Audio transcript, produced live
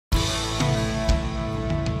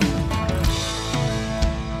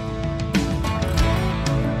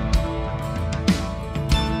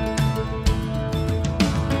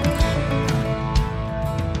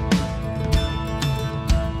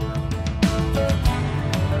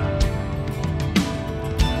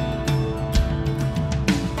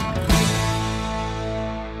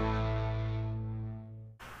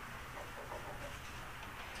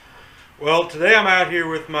Well, today I'm out here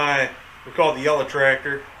with my, we call it the yellow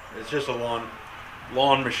tractor. It's just a lawn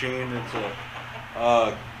machine. It's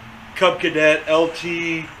a Cub Cadet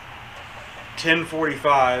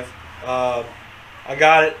LT1045. I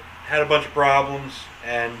got it, had a bunch of problems,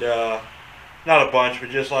 and not a bunch, but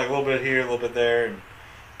just like a little bit here, a little bit there, and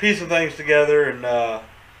piecing things together. And I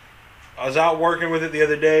was out working with it the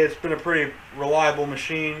other day. It's been a pretty reliable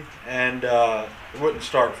machine, and it wouldn't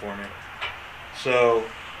start for me. So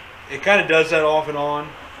it kind of does that off and on.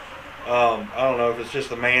 I don't know if it's just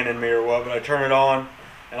the man in me or what, but I turn it on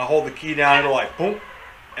and I hold the key down, it'll like boom,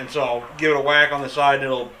 and so I'll give it a whack on the side and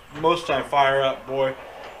it'll most of the time fire up. Boy,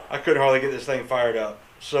 I couldn't hardly get this thing fired up.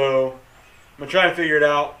 So I'm gonna try and figure it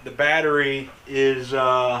out. The battery is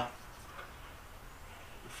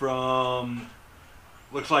from,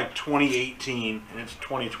 looks like 2018, and it's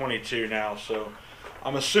 2022 now, so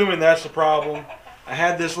I'm assuming that's the problem. I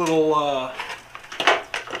had this little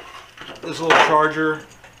charger.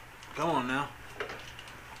 Come on now.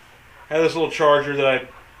 I had this little charger that I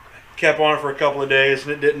kept on for a couple of days,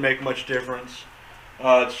 and it didn't make much difference.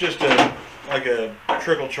 It's just like a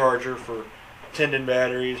trickle charger for tendon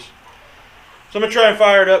batteries. So I'm gonna try and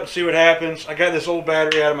fire it up and see what happens. I got this old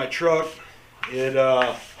battery out of my truck. It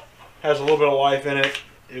has a little bit of life in it.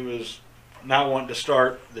 It was not wanting to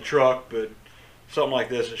start the truck, but something like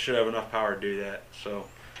this, it should have enough power to do that. So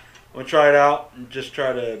I'm gonna try it out and just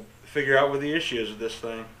try to figure out what the issue is with this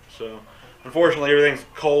thing. So unfortunately everything's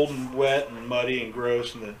cold and wet and muddy and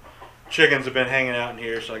gross, and the chickens have been hanging out in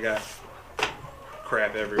here, so I got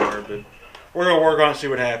crap everywhere. But we're gonna work on it and see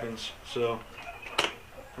what happens. So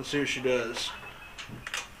let's see what she does.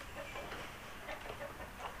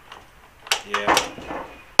 Yeah.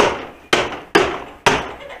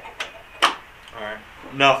 Alright.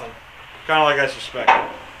 Nothing. Kind of like I suspected.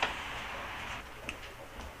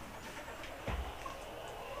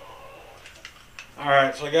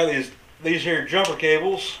 Alright, so I got these here jumper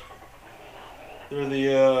cables. They're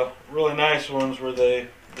the really nice ones where they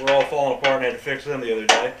were all falling apart and I had to fix them the other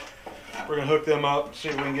day. We're going to hook them up and see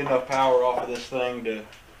if we can get enough power off of this thing to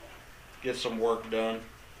get some work done.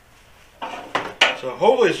 So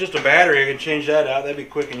hopefully it's just a battery. I can change that out. That'd be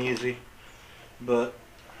quick and easy. But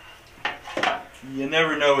you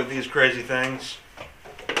never know with these crazy things.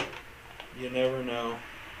 You never know.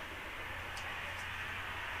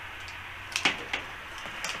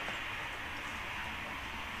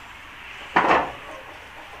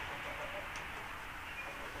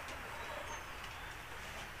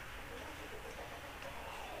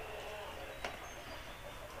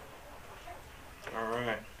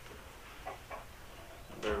 Alright.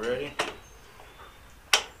 They're ready.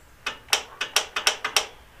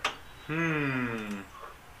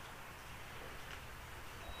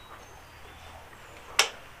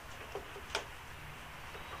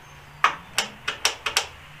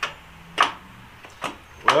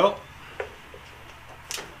 Well,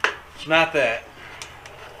 it's not that,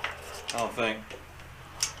 I don't think.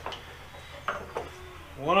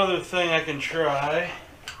 One other thing I can try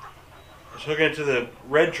is hooking it to the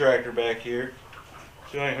red tractor back here.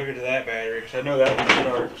 See if I can hook it to that battery, because I know that one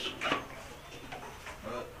starts.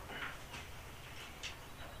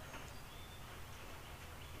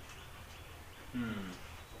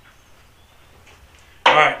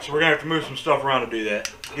 Alright, so we're going to have to move some stuff around to do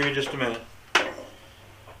that. Give me just a minute.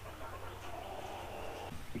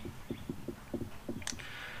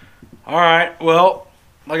 Alright, well,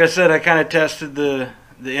 like I said, I kind of tested the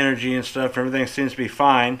energy and stuff. Everything seems to be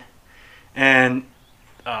fine. And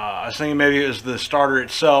I was thinking maybe it was the starter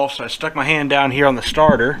itself, so I stuck my hand down here on the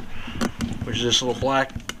starter, which is this little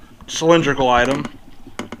black cylindrical item.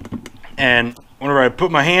 And whenever I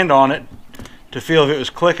put my hand on it to feel if it was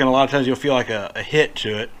clicking, a lot of times you'll feel like a hit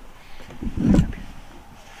to it.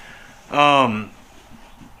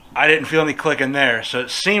 I didn't feel any clicking there, so it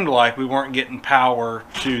seemed like we weren't getting power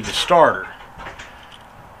to the starter.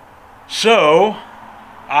 So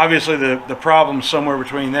obviously the problem's somewhere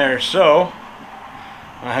between there. So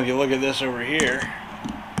I'll have you look at this over here.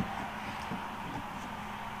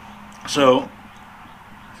 So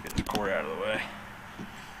let's get the cord out of the way.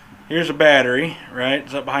 Here's a battery, right?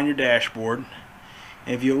 It's up behind your dashboard.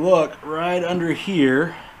 If you look right under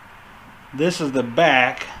here, this is the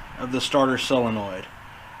back of the starter solenoid.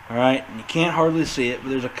 Alright, and you can't hardly see it, but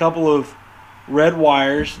there's a couple of red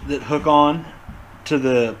wires that hook on to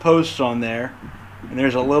the posts on there, and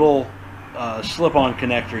there's a little slip-on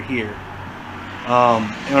connector here. And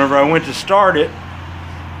whenever I went to start it,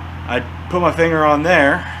 I put my finger on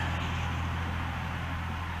there,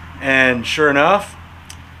 and sure enough,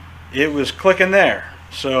 it was clicking there.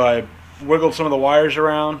 So I wiggled some of the wires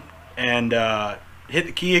around and hit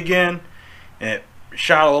the key again, and it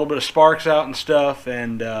shot a little bit of sparks out and stuff,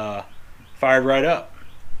 and fired right up.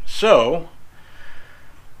 So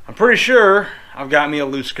I'm pretty sure I've got me a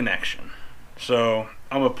loose connection. So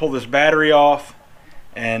I'm going to pull this battery off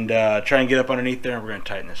and try and get up underneath there, and we're going to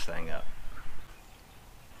tighten this thing up.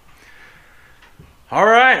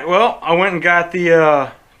 Alright, well, I went and got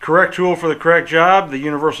the correct tool for the correct job, the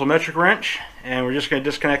universal metric wrench, and we're just going to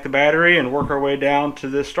disconnect the battery and work our way down to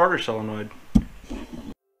this starter solenoid.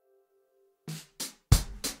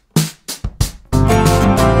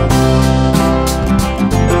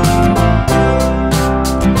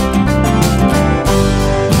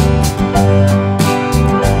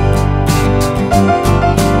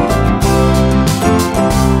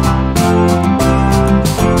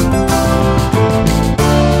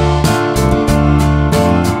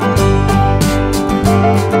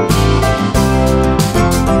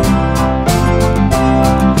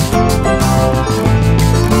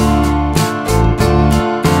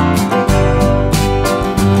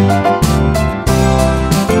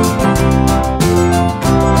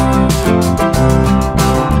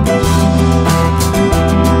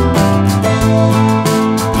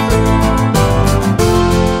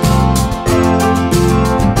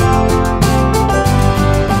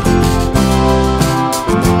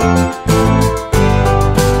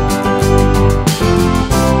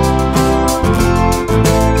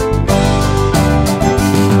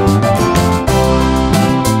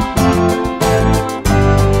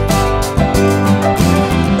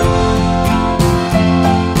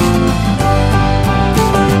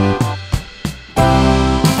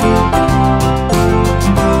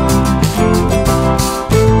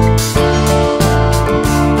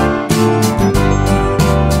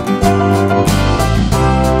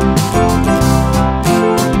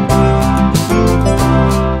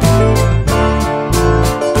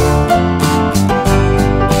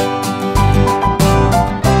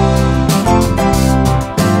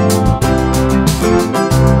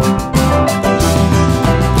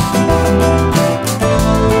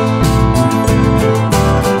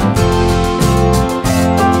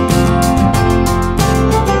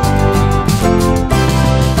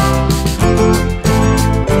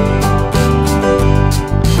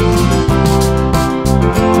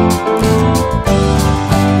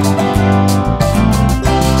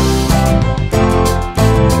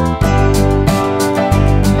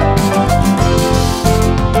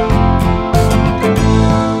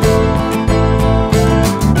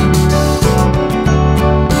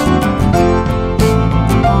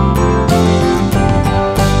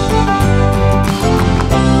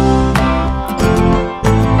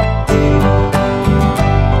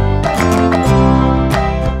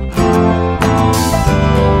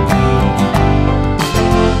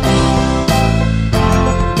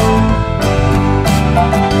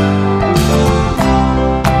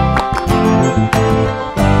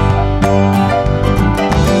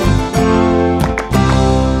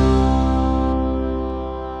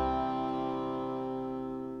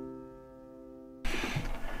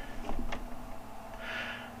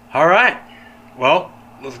 Alright, well,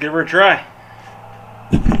 let's give her a try.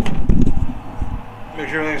 Make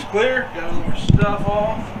sure everything's clear, got all our stuff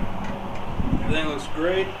off. Everything looks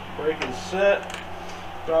great, brake is set,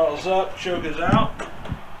 throttle's up, choke is out.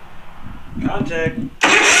 Contact.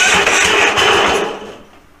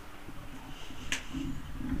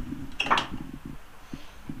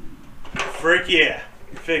 Frick yeah,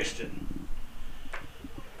 fixed it.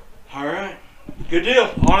 Alright, good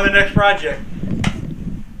deal, on to the next project.